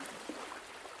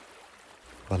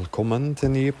Velkommen til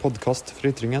ny podcast fra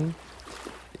Ytringen.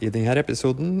 I denne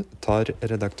episoden tar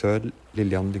redaktør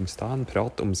Lillian Lyngstad en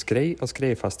prat om skrei og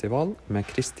skreifestival med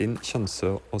Kristin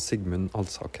Kjønsø og Sigmund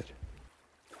Alsaker.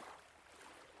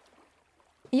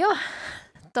 Ja,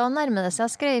 da nærmer det seg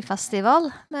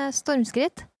skreifestival med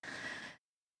stormskritt.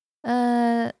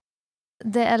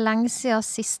 Det lenge siden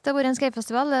sist det var en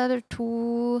skreifestival. Det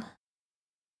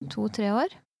tre år.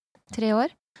 3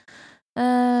 år.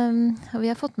 Og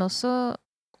vi har fått med oss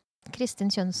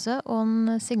Kristin Kjønsø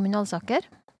og Sigmund Alsaker,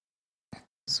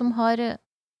 som har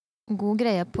god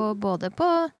greie på både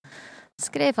på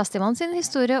Skreifestivalen sin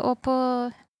historie og på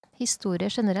historie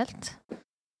generelt.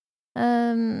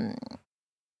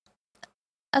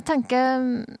 Jeg tenker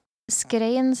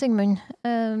skreien, Sigmund.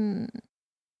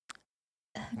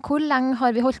 Hvor lenge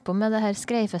har vi holdt på med det her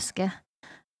skreifisket?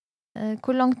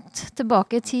 Hvor langt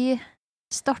tilbake i tid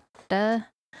starter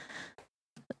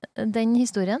den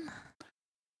historien?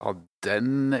 Ja,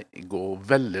 den går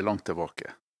veldig langt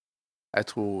tilbake. Jeg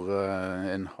tror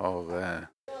en har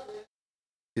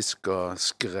fisket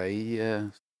skrei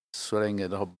så lenge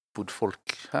det har bodd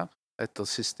folk her. Etter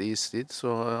siste istid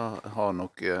så har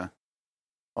nok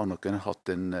en hatt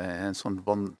en sånn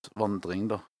vandring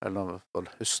da, eller i hvert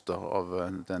fall høster av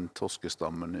den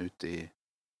torskestammen ute i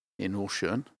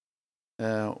Nordsjøen,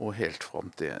 og helt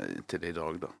frem til i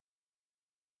dag da.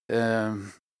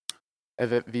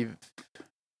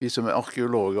 Vi som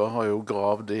arkeologer har jo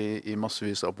gravd i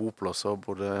massevis av boplasser,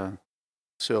 både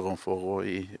sørenfor og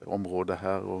i området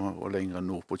her og lenger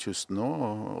nord på kysten nå,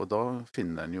 og da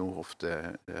finner en jo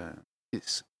ofte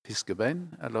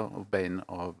fiskebein eller bein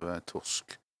av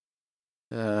torsk.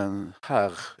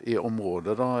 Her i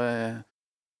området da,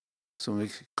 som vi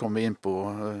kommer inn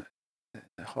på,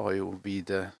 har jo vi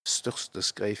det største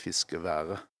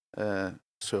skreifiskeværet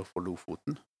sør for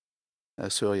Lofoten,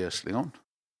 Sørgjeslingene.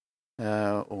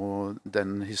 Og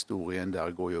den historien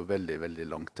der går jo veldig, veldig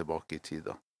langt tilbake i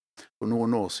tida. For noen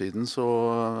år siden så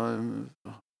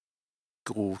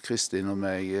grov Kristin og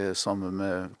meg sammen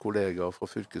med kollegaer fra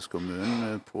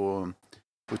fylkeskommunen på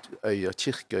øya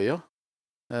Kirkeøya.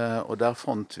 Og der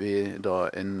fant vi da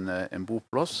en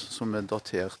boplass som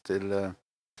datert til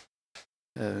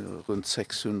rundt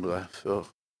 600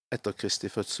 etter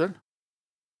Kristi fødsel.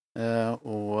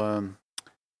 Og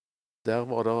der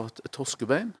var det et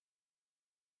torskebein,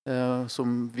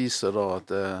 som viser da at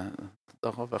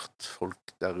det har vært folk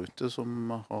der ute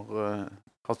som har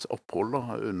hatt opphold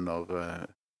da, under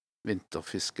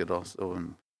vinterfiske da,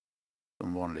 som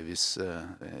vanligvis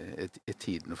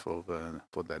tiden for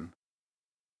det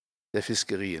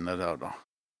fiskeriene der da.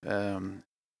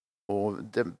 Og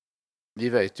vi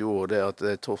vet jo det at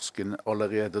torsken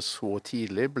allerede så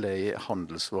tidlig ble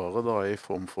handelsvare da, i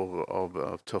form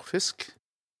av tørrfisk.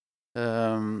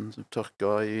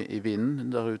 Tørka i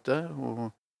vinden der ute,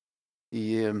 og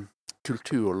i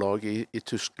kulturlag i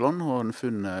Tyskland har en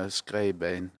funnet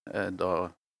skreibein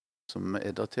da, som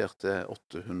datert til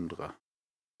 800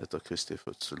 etter Kristi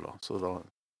fødsel. Så da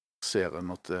ser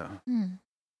en at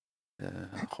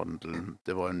handelen,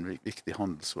 det var en viktig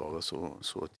handelsvare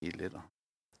så tidlig da.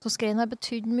 Så skreien har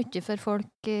betydd mye for folk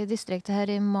i distriktet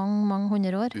her i mange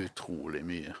hundre år? Utrolig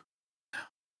mye.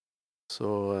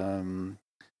 Så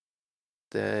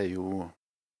det jo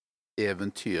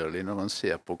eventyrlig når man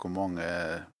ser på hvor mange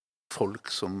folk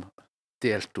som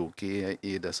deltok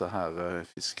i disse her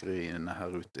fiskeriene her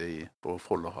ute på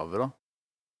Follehavet da.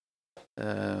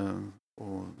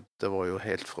 Og det var jo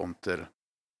helt frem til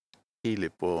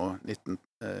tidlig på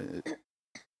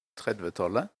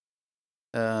 1930-tallet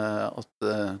at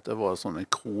det var sånne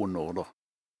kroner da.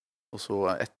 Og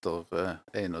så etter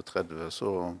 31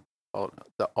 så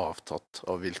det avtatt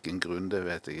av hvilken grunn, det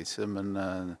vet jeg ikke, men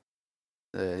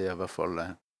det i hvert fall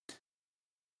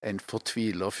en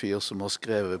fortvilet fyr som har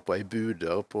skrevet på en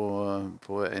budør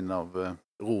på en av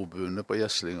robuene på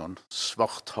Gjeslingene.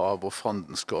 Svart hav og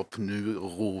fandenskap, nu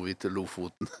ror vi til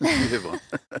Lofoten.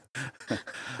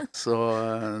 Så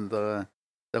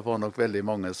det var nok veldig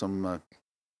mange som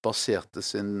baserte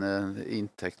sin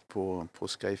inntekt på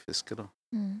skreifiske da.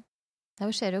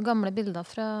 Jeg ser jo gamle bilder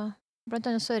fra blant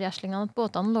annet Sørgjeslingene, at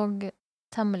båtene lå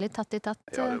temmelig tett i tett.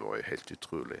 Ja, det var jo helt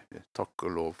utrolig. Takk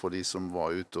og lov for de som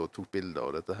var ute og tok bilder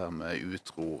av dette her med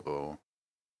utror.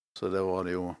 Så det var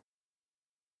det jo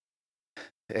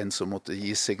en som måtte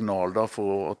gi signal da,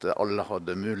 for at alle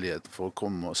hadde mulighet for å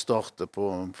komme og starte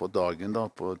på dagen da,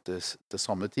 til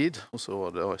samme tid. Og så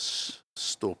var det å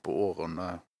stå på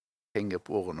årene, henge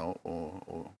på årene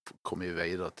og komme i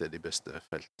vei da, til de beste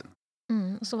feltene.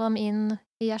 Og så var de inn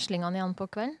i Gjeslingene igjen på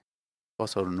kvelden? Hva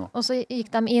sa du nå? Og så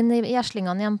gikk de inn i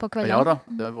Gjeslingene igjen på kvelden? Ja da,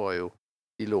 det var jo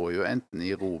de lå jo enten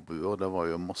i robuer, det var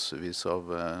jo massevis av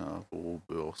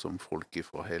robuer som folk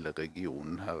fra hele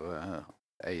regionen her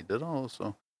eide da, og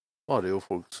så var det jo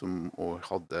folk som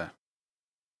også hadde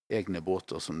egne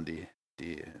båter som de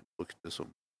brukte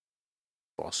som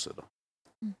base da.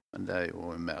 Men det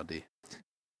jo mer de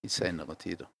i senere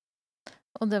tider.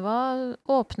 Og det var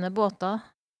åpne båter,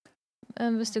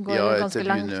 hvis du går ganske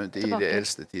langt tilbake. I det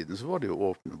eldste tiden så var det jo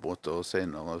åpne båter, og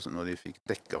senere, altså når de fikk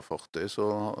dekket fartøy, så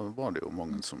var det jo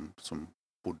mange som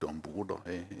bodde ombord da,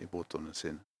 i båtene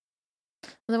sine.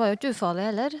 Det var jo ikke ufarlig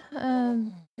heller.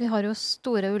 Vi har jo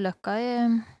store ulykker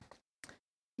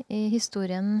i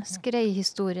historien,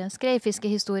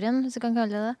 skreifiskehistorien, hvis vi kan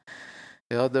kalle det.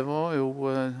 Ja, det var jo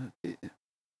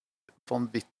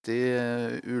vanvittig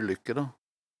ulykke da.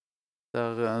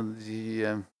 Der de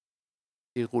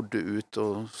rodde ut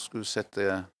og skulle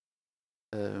sette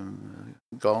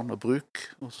garn og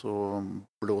bruk, og så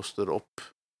blåste det opp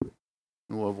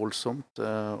noe voldsomt,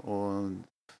 og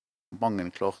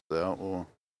mange klarte å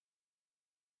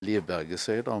livberge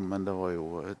seg da, men det var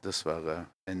jo dessverre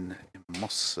en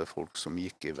masse folk som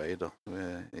gikk i vei da.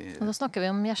 Og da snakker vi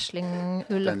om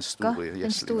gjeslingulykka.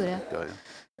 Den store. Ja.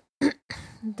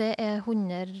 Det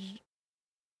 100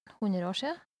 år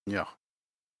siden? Ja.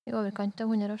 I overkant av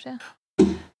 100 år siden.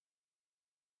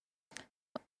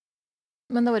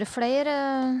 Men det var flere,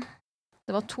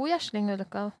 det var 2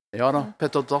 gjeslingulykker. Ja da,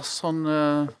 Petter Dass, han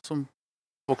som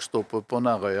vokste opp på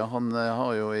Nærøya, han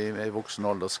har jo i voksen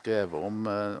alder skrevet om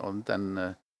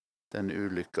den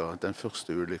ulykka, den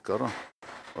første ulykka da.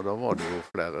 Og da var det jo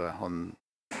flere,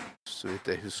 så vidt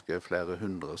jeg husker, flere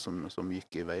hundre som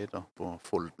gikk i vei da, på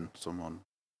Folden, som han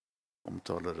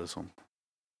omtaler det som.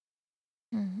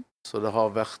 Så det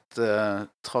har vært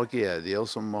tragedier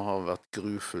som har vært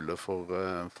grufulle for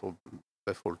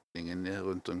befolkningen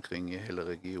rundt omkring i hele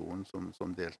regionen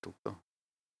som deltok da.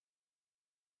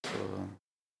 Så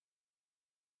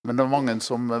men det var mange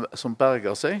som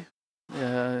berget seg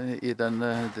i den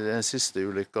siste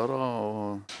ulykka da,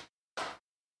 og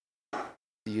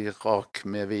de rak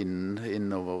med vinden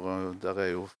innover, der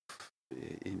jo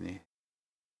inne i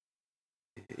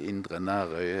indre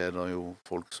Nærøy det jo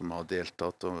folk som har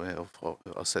deltatt, og jeg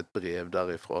har sett brev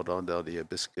derifra da, der de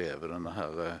beskrevet denne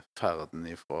her ferden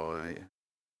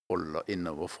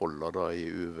innover Folla da, i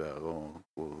uvær, og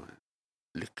hvor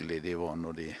lykkelig de var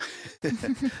når de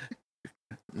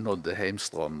nådde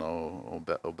heimstranda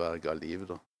og berga liv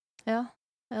da. Ja,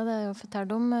 det jo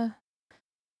fortalt om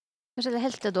kanskje det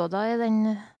heltedåda i den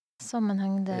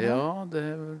sammenheng der. Ja, det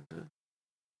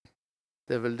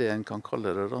vel det en kan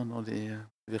kalle det da, når de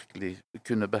virkelig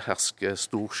kunne beherske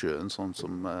Storsjøen sånn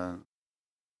som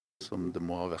det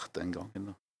må ha vært den gangen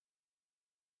da.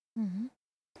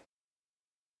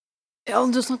 Ja,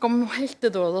 du snakket om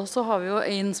heltedåda, så har vi jo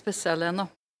en spesiell en da,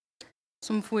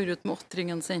 som for ut med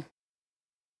åttringen sin.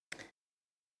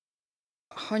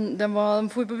 De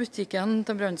for på butikken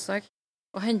til Brønnstad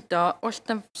og hentet alt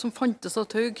det som fantes av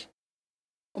taug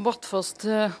og batt fast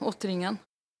åttringen.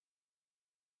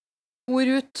 For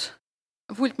ut,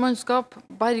 fullt mannskap,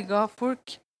 berga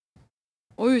folk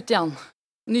og ut igjen.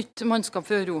 Nytt mannskap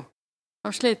for ro. De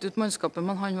slet ut mannskapet,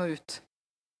 men han var ut.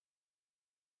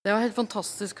 Det var helt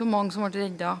fantastisk hvor mange som ble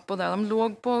reddet på det. De lå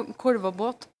på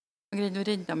kolvabåt og greide å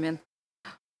redde dem inn.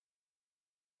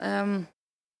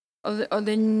 Og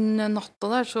den natta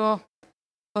der så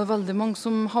var det veldig mange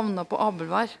som havnet på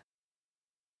Abelvær.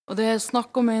 Og det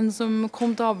snakk om en som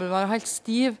kom til Abelvær helt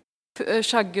stiv,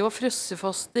 skjegget var frøsset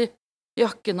fast i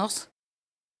jakken hans.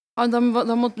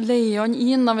 De måtte leie han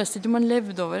inn, de visste ikke om han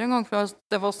levde over en gang, for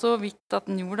det var så vidt at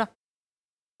han gjorde det.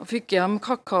 Og fikk de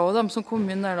kakao, de som kom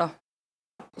inn der da,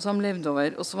 og så de levde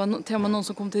over. Og så var det til og med noen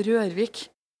som kom til Rørvik.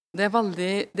 Det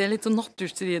litt sånn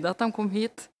naturstridig at de kom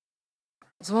hit.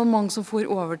 Så var det mange som for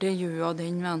over til Gjøa og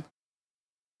den veien.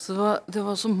 Så det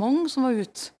var så mange som var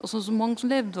ute, og så mange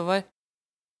som levde over.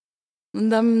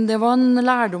 Men det var en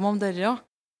lærdom om det, ja.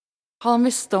 Hadde de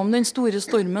visst om den store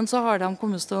stormen, så har de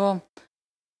kommet til å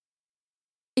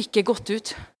ikke gått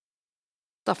ut.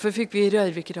 Derfor fikk vi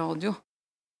Rørvik radio.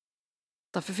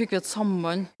 Derfor fikk vi et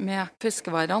samband med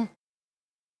fiskeværene.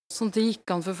 Sånn at det gikk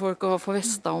an for folk å få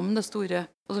visst om det store,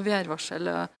 altså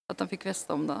værvarselet, at de fikk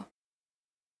visst om det.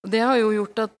 Og det har jo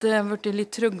gjort at det har vært litt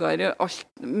tryggere,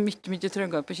 mye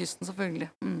tryggere på kysten, selvfølgelig.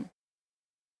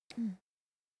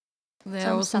 Det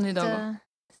jo sånn i dag.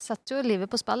 Setter jo livet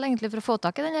på spill, egentlig, for å få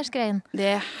tak i denne skreien.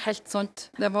 Det helt sant.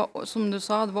 Det var, som du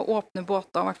sa, det var åpne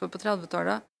båter, i hvert fall på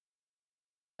 30-tallet.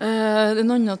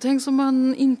 En annen ting som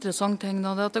en interessant ting,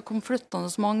 da, det at det kom flyttende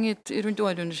mange rundt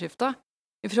århundreskiftet,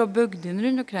 fra bygdene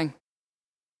rundt omkring.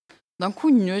 De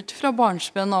kunne jo ikke fra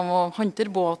barnsben av å hantere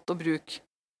båt og bruk.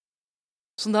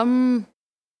 Så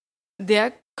det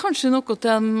kanskje noe til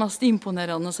det mest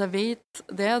imponerende jeg vet,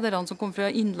 det de som kom fra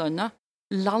innlandet.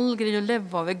 Lall greide å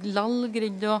leve av, lall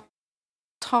greide å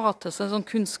ta til seg sånn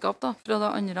kunnskap da, fra de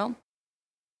andre.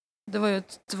 Det var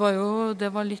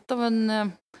litt av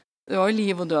det var jo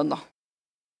liv og død da.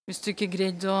 Hvis du ikke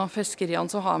greide å fiskeriene,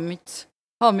 så har de ikke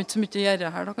så mye å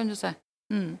gjøre her da, kan du si.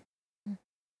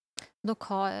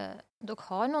 Dere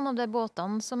har noen av de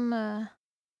båtene som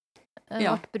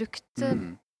ble brukt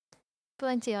på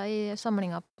den tida i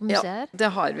samlingen på museer? Ja, det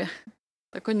har vi.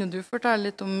 Da kan jo du fortelle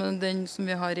litt om den som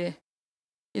vi har i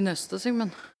nøstet,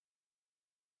 Sigmund.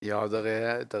 Ja, der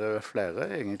er flere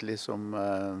egentlig som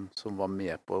var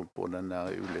med på den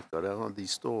der ulykka der, og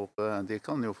de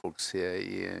kan jo folk se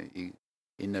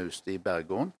i nøstet i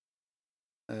Berggården,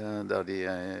 der de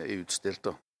er utstilt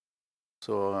da.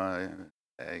 Så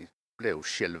jeg ble jo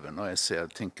skjelven når jeg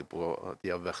tenker på at de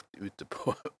har vært ute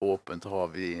på åpent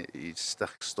hav i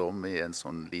sterk storm i en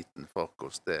sånn liten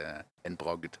farkost. Det er en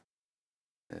bragd.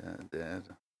 Det er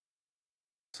det.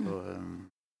 Så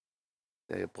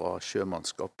det er bra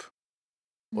sjømannskap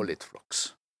og litt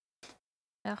flaks.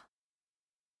 Ja.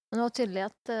 Men det var tydelig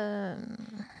at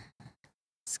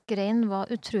skrein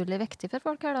var utrolig viktig for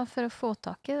folk her da, for å få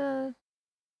tak i det.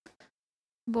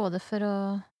 Både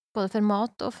for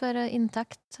mat og for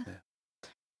inntekt.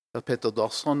 Ja, Peter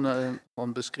Dass,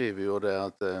 han beskriver jo det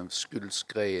at skulle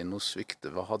skreien og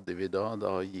svikte, hva hadde vi da?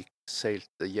 Da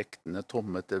seilte jektene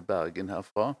tomme til Bergen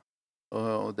herfra.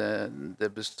 Og det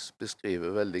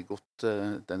beskriver veldig godt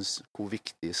hvor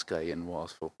viktig skreien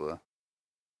var for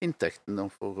inntekten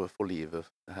og for livet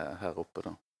her oppe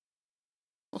da.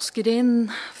 Og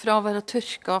skreien fra å være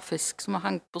tørka fisk som har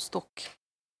hengt på stokk,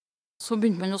 så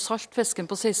begynte man å salte fisken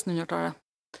på 1600-tallet.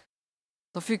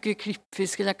 Da fikk vi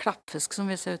klippfisk eller kleppfisk som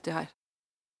vi ser uti her.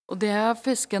 Og det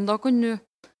fisken, da kunne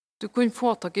du kunne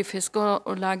få tak i fisk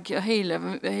og legge hele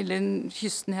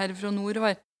kysten her fra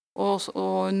nordover.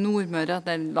 Og Nordmøre,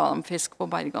 der la de fisk på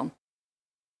bergene.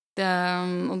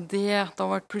 Da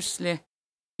var plutselig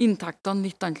inntektene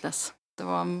litt annerledes. Det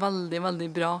var veldig, veldig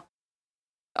bra.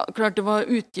 Ja, klart det var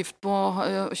utgift på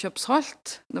å kjøpe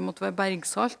salt. Det måtte være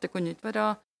bergsalt, det kunne ikke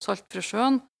være salt fra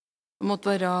sjøen. Det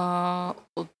måtte være,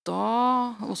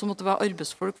 og så måtte det være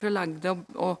arbeidsfolk for å legge det,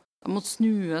 og de måtte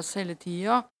snues hele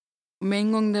tiden. Og med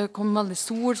en gang det kom veldig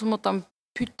sol, så måtte de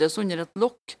puttes under et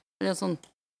lokk, eller sånn.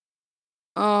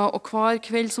 Og hver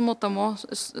kveld så måtte de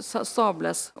også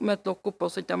stables med et lokk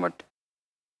oppå, så de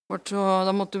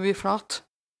måtte bli flat.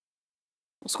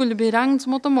 Og skulle det bli regn, så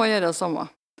måtte de også gjøre det samme.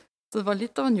 Så det var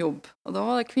litt av en jobb. Og da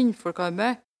var det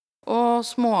kvinnfolkarbeid, og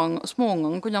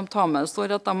småungene kunne de ta med. Det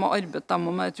står at de må arbeide,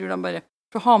 men jeg tror de bare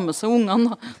for å ha med seg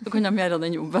ungene, så kunne de gjøre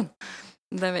den jobben.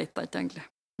 Det vet jeg ikke egentlig.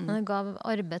 Men det gav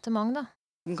arbeid til mange da?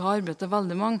 Det ga arbeid til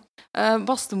veldig mange.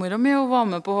 Bastemora mi var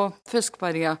med på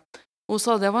Fiskeberget. Hun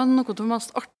sa det var noe av det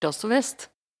mest artigste å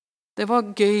visste. Det var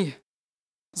gøy.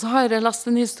 Så har jeg lest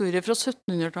en historie fra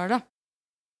 1700-tallet.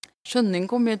 Skjønning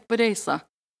kom hit på reise.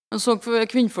 Han så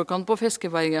kvinnfolkene på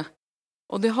Fiskeberget.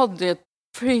 Og de hadde et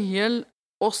fløyel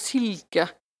og silke.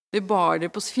 De bar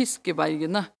det på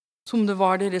Fiskebergene, som det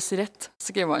var deres rett,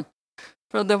 skrev han.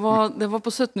 For det var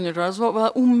på 1700-tallet, så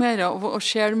var det mer å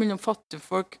skjele mellom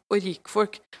fattigfolk og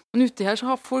rikfolk. Men ute her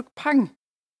så har folk penger.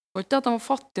 Det var ikke at de var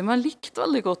fattige, men likte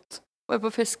veldig godt å være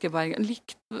på Fiskebergen.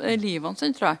 Likte livene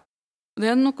sin, tror jeg. Og det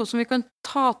er noe som vi kan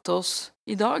ta til oss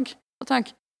i dag, og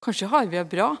tenke, kanskje har vi det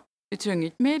bra. Vi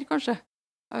trenger ikke mer, kanskje.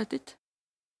 Jeg vet ikke.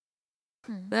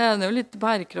 Det er jo litt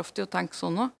bærekraftig å tenke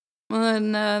sånn også.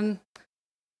 Men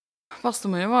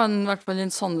bestemor var i hvert fall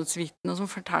en sannhetsvitne som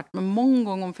fortalte meg mange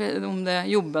ganger om det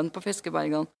jobben på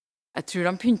Fiskebergene. Jeg tror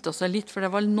de pyntet seg litt, for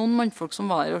det var noen mannfolk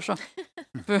som var der også.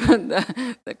 For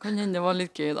det kan hende det var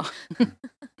litt gøy da.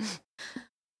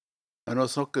 Men nå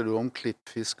snakker du om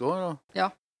klippfisk også da? Ja.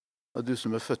 Og du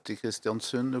som er født i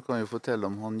Kristiansund, du kan jo fortelle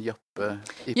om han Jappe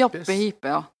Hippes. Jappe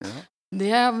Hippe, ja.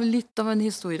 Det er litt av en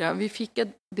historie. Vi fikk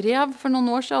et brev for noen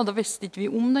år siden, og da visste ikke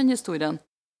vi om den historien.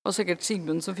 Det var sikkert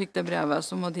Sigmund som fikk det brevet,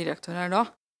 som var direktør her da.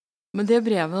 Men det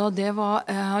brevet da,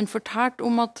 han fortalte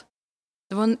om at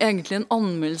det var egentlig en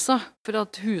anmeldelse for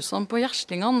at husene på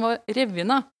Gjerslingene var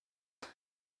revende.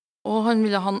 Og han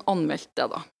ville ha anmeldt det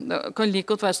da. Det kan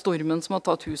like godt være stormen som har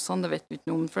tatt husene, det vet vi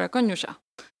ikke noe om, for det kan jo skje.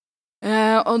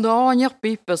 Og da var han Jappe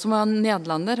Hippe, som var en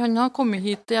nederlender, han har kommet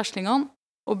hit til Gjerslingene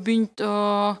og begynt å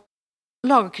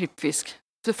lage klippfisk.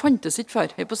 Det fantes ikke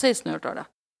før, her på 1600-tallet.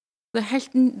 Det er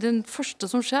helt den første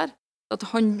som skjer, at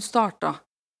han startet.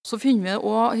 Så finner vi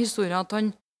også historien at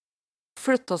han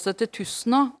flyttet seg til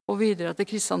Tustna og videre til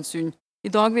Kristiansund.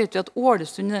 I dag vet vi at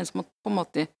Ålesund er den som har på en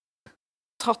måte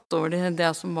tatt over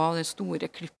det som var det store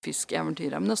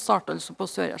klippfiskeeventyret. Men det startet altså på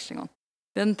sørgjerstingene.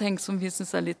 Det en ting som vi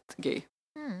synes litt gøy.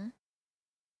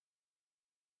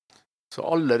 Så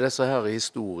alle disse her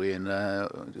historiene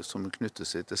som knytter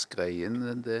seg til skreien,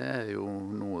 det jo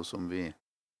noe som vi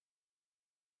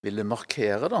ville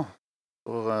markere da.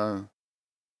 For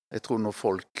jeg tror når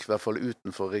folk, I hvert fall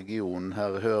utenfor regionen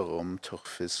her, hører om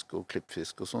tørrfisk og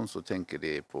klippfisk og sånn, så tenker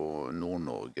de på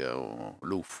Nord-Norge og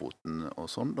Lofoten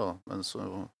og sånn da. Men så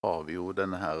har vi jo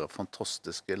denne her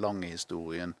fantastiske lange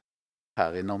historien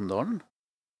her I Namdalen.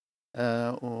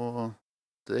 Og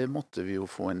det måtte vi jo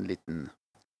få en liten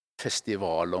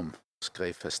festival om,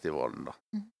 Skreifestivalen da.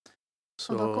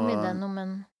 Så, og da kom ideen om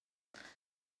en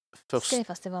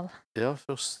skreifestival. Ja,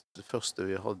 det første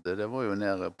vi hadde, det var jo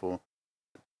nede på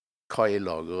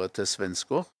kailageret til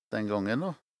Svenskår den gangen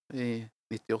da, I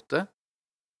 98.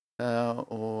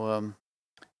 Og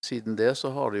siden det så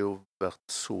har det jo vært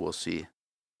så å si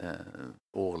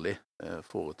årlig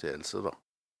foreteelse da.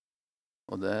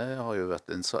 Og det har jo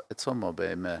vært et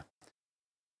samarbeid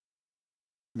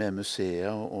med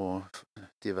museer og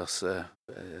diverse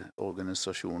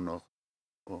organisasjoner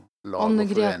og lag og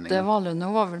foreninger. Anne-Grete Valønne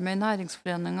var vel med I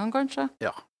næringsforeningen, kanskje?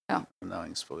 Ja,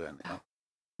 næringsforeninger.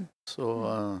 Så,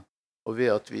 og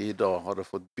ved at vi da hadde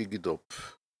fått bygd opp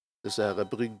disse her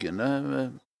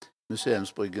bryggene,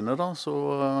 museumsbryggene da, så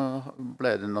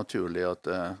ble det naturlig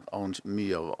at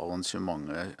mye av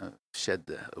arrangementet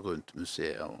skjedde rundt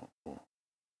museer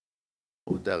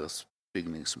og deres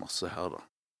bygningsmasse her da.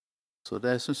 Så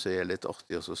det synes jeg litt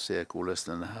artig å se hvordan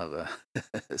denne her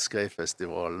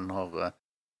Skreifestivalen har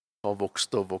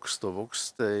vokst og vokst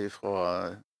fra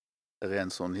ren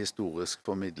sånn historisk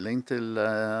formidling til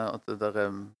at det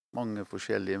mange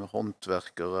forskjellige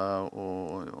håndverkere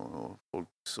og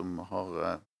folk som har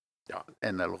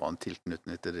en eller annen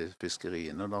tilknytning til de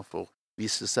fiskeriene da, for å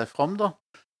vise seg frem da.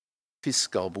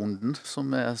 Fiskerbonden,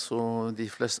 som så de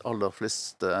aller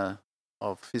fleste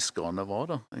av fiskerne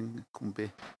var da, en kombi.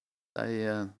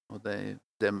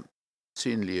 Det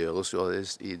synliggjøres jo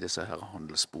I disse her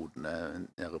handelsbodene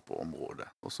nede på området.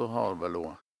 Og så har vel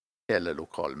også hele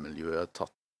lokalmiljøet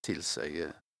tatt til seg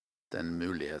den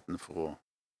muligheten for å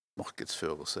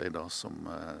markedsføre seg da, som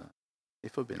I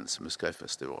forbindelse med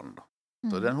Skreifestivalen da.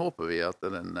 Så den håper vi at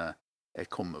den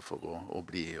kommer for å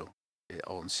bli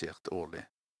arrangert årlig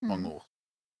mange år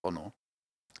fra nå.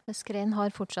 Skreien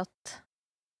har fortsatt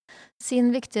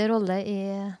sin viktige rolle I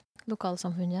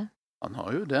lokalsamfunnet. Han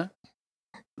har jo det,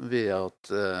 ved at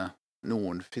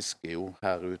noen fisker jo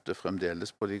her ute fremdeles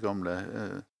på de gamle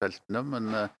feltene, men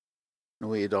nå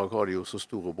I dag har de jo så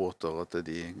store båter at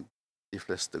de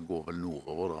fleste går vel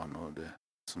nordover da, når det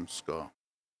som skal,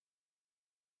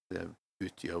 det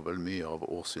utgjør vel mye av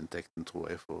årsinntekten,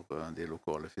 tror jeg, for de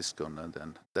lokale fiskerne,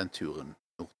 den turen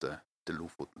nord til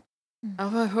Lofoten. Jeg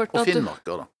har hørt og at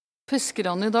Finnmarker da.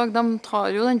 Fiskerne I dag, de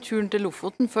tar jo den turen til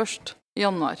Lofoten først I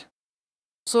januar.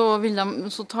 Så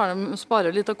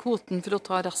sparer litt av kvoten for å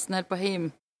ta resten her på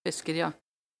heimfiskeriet.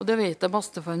 Og det vet jeg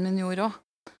bestefaren min gjorde også.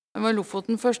 Han var I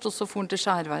Lofoten først, og så for han til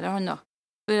skjærværet han da.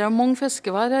 Det mange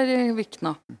fiskevær her I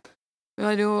Vikna. Vi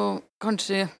har jo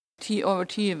kanskje over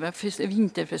 20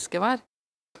 vinterfiskevær.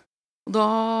 Og da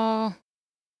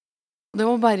det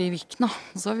var bare I Vikna.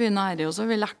 Så var vi nære, og så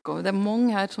var vi lekka. Det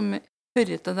mange her som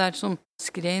hører til der som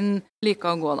skrein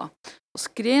liker å gå da. Og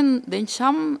skrein, den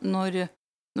kommer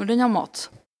når den har mat.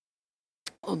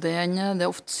 Og det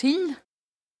ofte sild,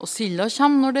 og silda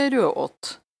kommer når det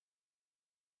rødåt.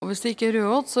 Og hvis det ikke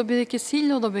rødåt, så blir det ikke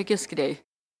sild, og da blir det ikke skrei.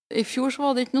 I fjor så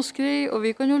var det ikke noe skrei, og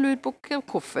vi kan jo lure på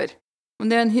hvorfor. Men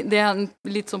det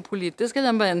litt sånn politisk,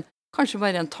 det kanskje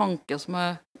bare en tanke som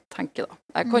jeg tenker da.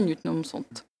 Jeg kan jo ikke noe om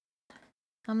sånt.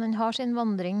 Ja, men den har sin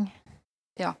vandring.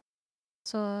 Ja.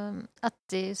 Så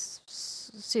etter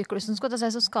syklusen,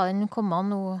 så skal den komme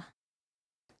nå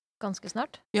ganske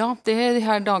snart? Ja, det de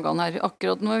her dagene her.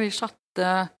 Akkurat nå vi 6.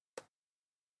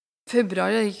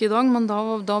 februar, ikke I dag, men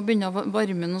da begynner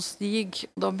varmen å stige.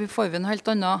 Da får vi en helt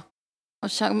annen. Da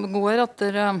går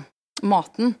etter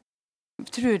maten,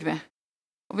 tror vi.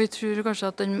 Og vi tror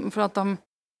kanskje at for at de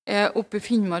oppe I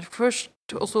Finnmark først,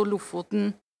 og så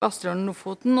Lofoten, Vesterålen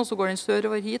Lofoten, og så går den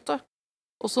sørover hit da.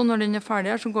 Og så når den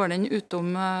ferdig her, så går den utom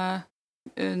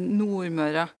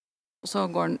Nordmøre, og så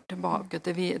går den tilbake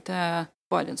til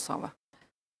Barentshavet.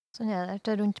 Sånn det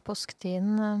til rundt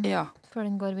påsketiden før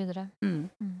den går videre.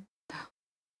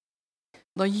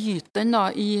 Da gyter den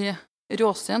da I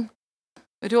Råsien.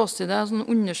 Råsien det sånn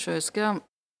undersjøiske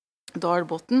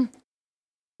dalbotten,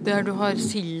 der du har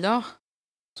silda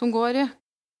som går I.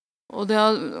 Og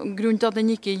grunnen til at den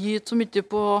ikke gyter så mye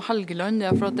på Helgeland,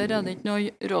 det for at der det ikke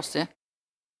noe råsi.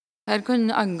 Her kan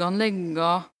eggene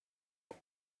ligge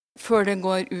før det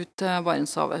går ut til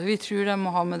Barentshavet. Vi tror det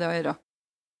må ha med det å gjøre.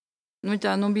 Nå er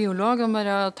ikke jeg noen biolog, jeg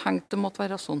bare tenkte det måtte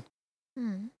være sånn.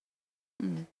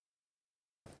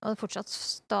 Og det er fortsatt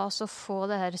stas å få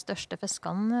det her største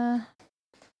fiskene.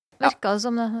 Virker det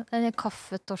som en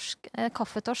kaffetorsk,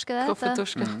 kaffetorsk er det?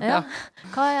 Kaffetorsk, ja.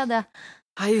 Hva er det?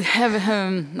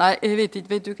 Nei, jeg vet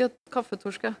ikke. Vet du hva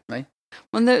kaffetorsk er? Nei.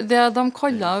 Men det de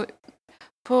kaller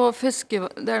på fiske,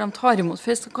 der de tar imot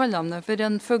fisk, så kaller de det for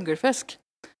en føggelfisk.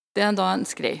 Det er da en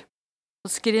skrei. Og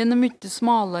skreien er mye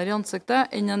smalere i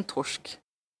ansiktet enn en torsk.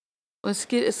 Og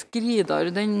skridere,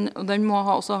 og den må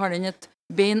ha, og så har den et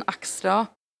bein ekstra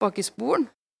bak i sporen,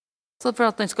 så for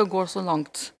at den skal gå så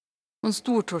langt. Men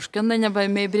stortorsken, den er bare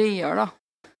mer bredere da.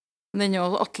 Den er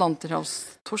jo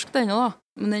atlanterhavstorsk, den da.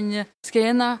 Men den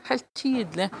skreien er helt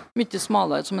tydelig mye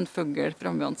smalere som en føggel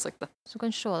fremme i ansiktet. Så du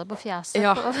kan se det på fjeset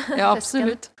ja, på fisken? Ja,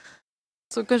 absolutt.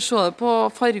 Så du kan se det på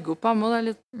farge på dem, og det er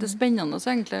litt spennende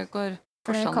egentlig.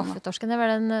 Kaffetorsken,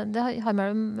 det har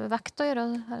med vekt å gjøre,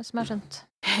 som jeg har skjønt.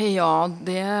 Ja,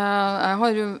 jeg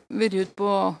har jo vært ute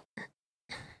på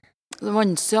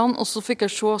vannsiden, og så fikk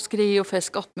jeg se skrei og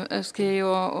fisk, skrei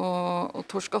og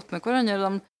torsk med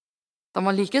hverandre. De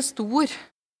var like stor,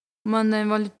 men den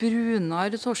var litt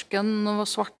brunere torsken, og var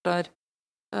svartere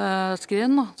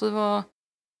skreien. Da. Så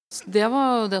det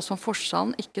var det som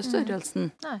forskjellen, ikke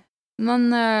størrelsen. Nei. Men,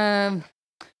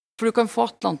 for du kan få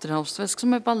atlanterhavsfisk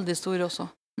som er veldig stor også.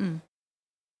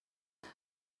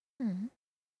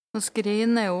 Men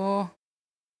skreien er jo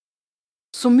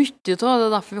så mye av det,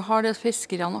 er derfor vi har det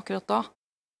fiskeriene akkurat da.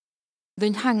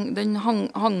 Den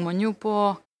hang man jo på,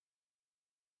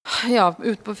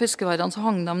 ut på fiskeværene så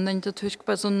hang de den til tørk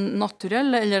på et sånn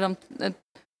naturell, eller de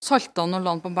saltene og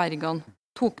land på bergene,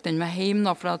 tok den med hjem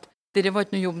da, for at det var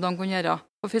ikke noe jobb de kunne gjøre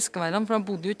på fiskeværene, for de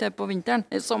bodde jo ikke der på vinteren,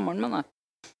 i sommeren, mener jeg.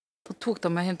 Så tok de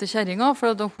med hjem til kjerringa,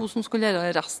 for det var hun som skulle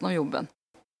gjøre resten av jobben.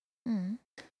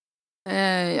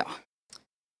 Ja.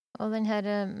 Og den her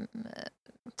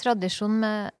tradisjonen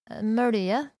med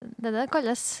mølje, det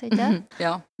kalles, ikke?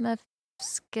 Ja. Med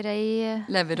skrei,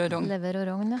 lever og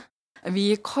rogn, ja. Vi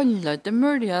kaller det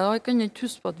mølje, da. Jeg kan ikke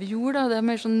huske på at vi gjorde det. Det er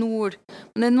mer sånn nord.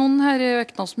 Men det er noen her i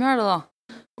Økna som gjør det, da.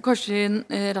 Og kanskje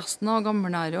resten av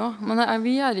Gammelnære også. Men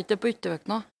vi gjør ikke det på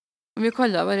Ytterøkna. Vi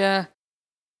kaller det bare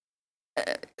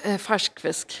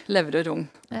ferskfisk, lever og rogn.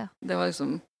 Ja. Det var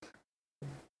liksom...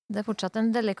 Det er fortsatt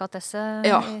en delikatesse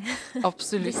ja, i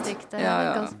absolutt. Distriktet.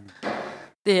 Ja.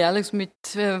 Det er liksom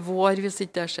ikke vår hvis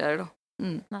ikke det skjer, da.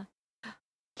 Nei.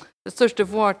 Det største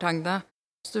vårtegnet,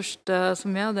 største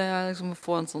som det er liksom å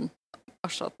få en sånn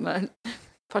arsat med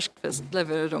ferskfisk,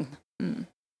 lever og rogn.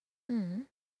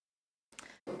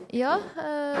 Ja,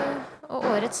 og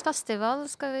årets festival,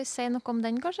 skal vi si noe om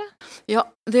den kanskje? Ja,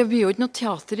 det blir jo ikke noe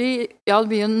teater det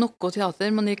blir jo noe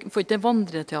teater, men jeg får ikke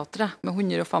vandreteatret med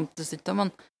 150 stykker,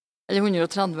 eller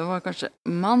 130 var det kanskje.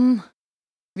 Men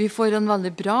vi får en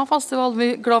veldig bra festival,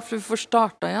 vi er glad for at vi får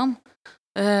startet igjen,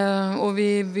 og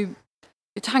vi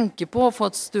tenker på å få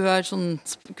et større sånn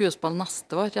skuespill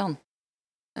neste år igjen.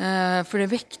 For det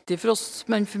er viktig for oss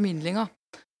med den formidlingen.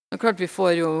 Det er klart vi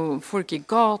får jo folk i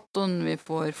gaten, vi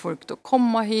får folk til å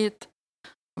komme hit,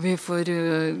 og vi får,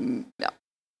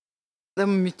 det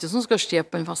er mye som skal skje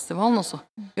på den festivalen også.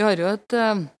 Vi har jo et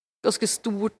ganske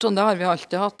stort, sånn det har vi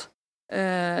alltid hatt,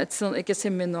 et sånn, ikke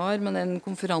seminar, men en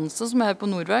konferanse som er på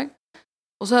Nordveg.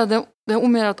 Og så er det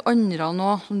om at andre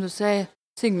nå, som du sier,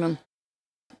 Sigmund,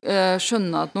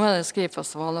 skjønner at nå er det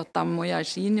Skreifestival, at de må gjøre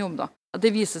sin jobb da. At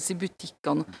det vises i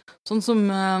butikkene. Sånn som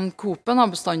Coop-en har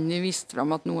bestandig vist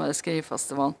frem at nå er det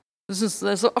Skreifestivalen. Jeg synes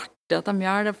det er så artig at de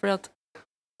gjør det,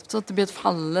 så at det blir et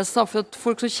felles da, for at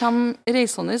folk som kommer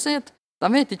reisende hit, de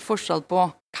vet ikke forskjell på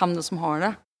hvem det som har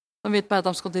det. De vet bare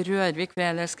at de skal til Rørvik ved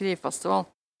eller Skreifestival.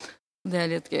 Det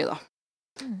er litt gøy da.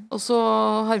 Og så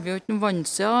har vi jo ikke noen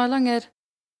vannsida lenger.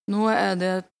 Nå er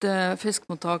det et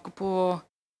fiskemottak på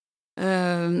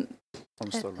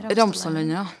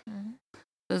Ramsdalen, ja.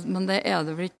 Men det er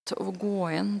det vel ikke å gå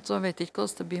inn, så jeg vet ikke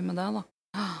hvordan det blir med det da.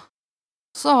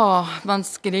 Så, men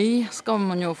skrei skal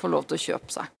man jo få lov til å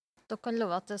kjøpe seg. Dere kan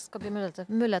love at det skal bli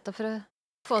muligheter for å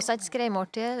få seg et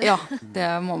skreimåltid. Ja, det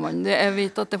må man. Jeg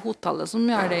vet at det er hotellet som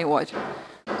gjør det i år.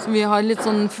 Så vi har litt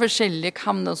sånn forskjellige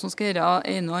hvem det som skal gjøre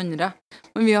en og andre.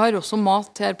 Men vi har også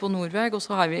mat her på Nordveg, og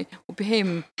så har vi oppe i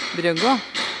Heimbrygga.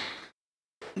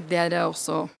 Der er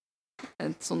også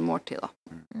et sånn måltid da.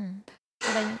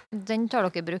 Den tar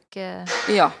dere i bruk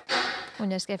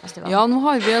under Skreifestivalen? Ja, nå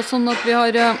har vi sånn at vi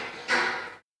har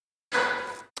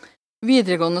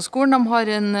videregående skolen, de har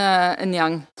en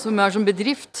gjeng som er som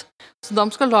bedrift. Så de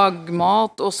skal lage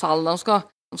mat og selge.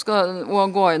 de skal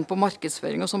også gå inn på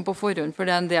markedsføring og sånn på forhånd, for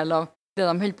det en del av det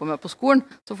de holder på med på skolen,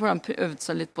 så får de øvd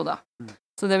seg litt på det.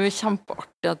 Så det blir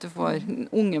kjempeartig at du får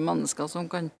unge mennesker som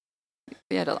kan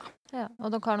gjøre det. Ja,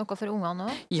 og dere har noe for ungene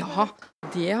også? Ja,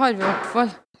 det har vi i hvert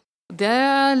fall. Det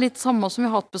litt samme som vi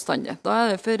har hatt bestandig. Da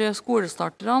det for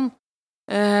skolestarterne,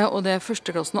 og det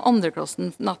førsteklassen og andreklassen,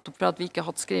 nettopp for at vi ikke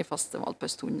har hatt skreifestival på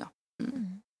en stund.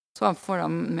 Så får de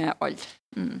med alle.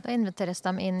 Da inviteres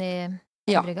de inn i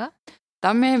Heimbrygga? Ja,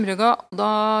 de i Heimbrygga,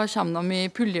 da kommer de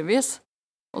i puljevis,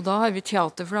 og da har vi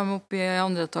teater for dem oppe i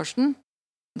andre etasjen.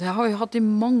 Det har vi hatt i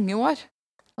mange år.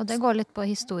 Og det går litt på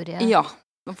historie? Ja,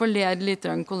 man får lære litt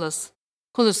om hvordan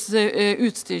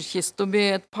utstyrskiste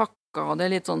blir pakka, og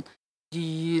det litt sånn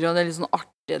dyr, og det litt sånn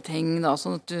artige ting, da,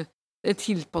 sånn at det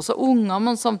tilpasser unger,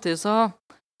 men samtidig så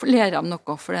lærer de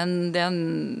noe, for det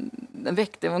er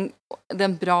viktig, det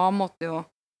en bra måte å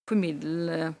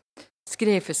formidle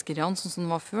skreifiskeriene sånn som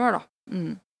det var før, da.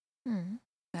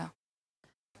 Ja.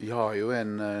 Vi har jo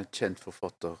en kjent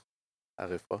forfatter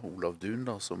herifra, Olav Duun,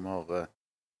 da, som har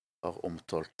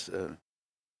omtalt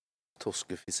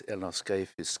eller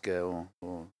skreifiske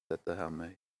og dette her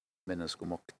med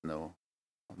menneskemaktene, og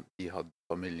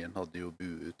familien hadde jo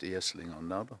bu ute i Gjeslingene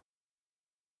der, da.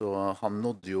 Så han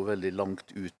nådde jo veldig langt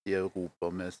ut i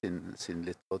Europa med sin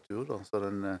litteratur, da. Så det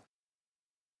er en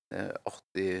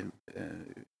artig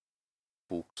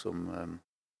bok som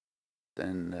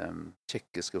den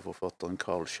tjekkiske forfatteren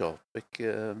Karl Scharpek,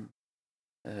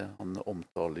 han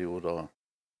omtaler jo da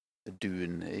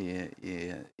Duun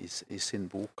i sin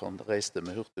bok. Han reiste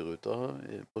med hurtigruta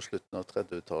på slutten av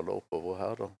 30-tallet oppover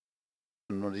her, da.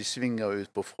 Når de svinger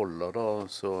ut på Folda, da,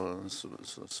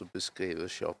 så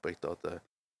beskriver Scharpek da at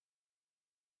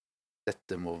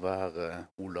dette må være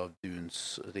Olav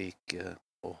Duuns rike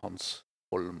og hans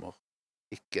holmer.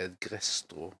 Ikke et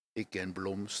gresstrå, ikke en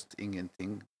blomst,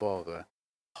 ingenting, bare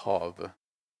havet.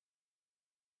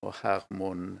 Og her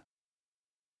må han,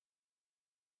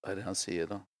 hva det han sier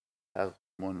da? Her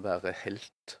må han være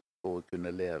helt for å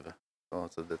kunne leve.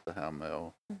 Altså dette her med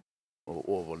å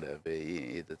overleve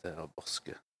i dette her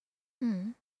barske.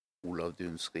 Olav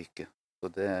Duuns rike. Så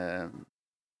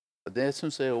det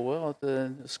synes jeg også, at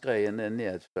skreien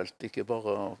nedfelt, ikke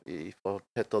bare fra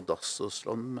Petter Dassers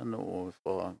land, men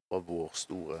også fra vår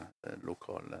store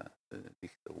lokale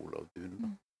dikter Olav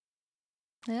Duun.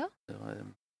 Ja.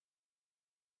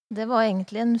 Det var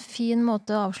egentlig en fin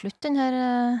måte å avslutte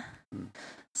denne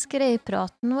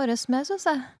skreipraten vår med, synes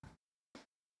jeg.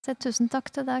 Så tusen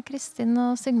takk til deg, Kristin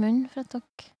og Sigmund, for at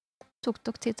dere tok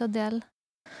dere tid til å dele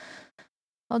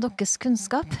av deres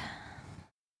kunnskap.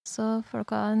 Så får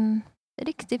dere ha en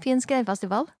riktig fin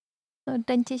skreifestival når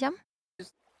den tid kommer.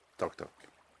 Takk.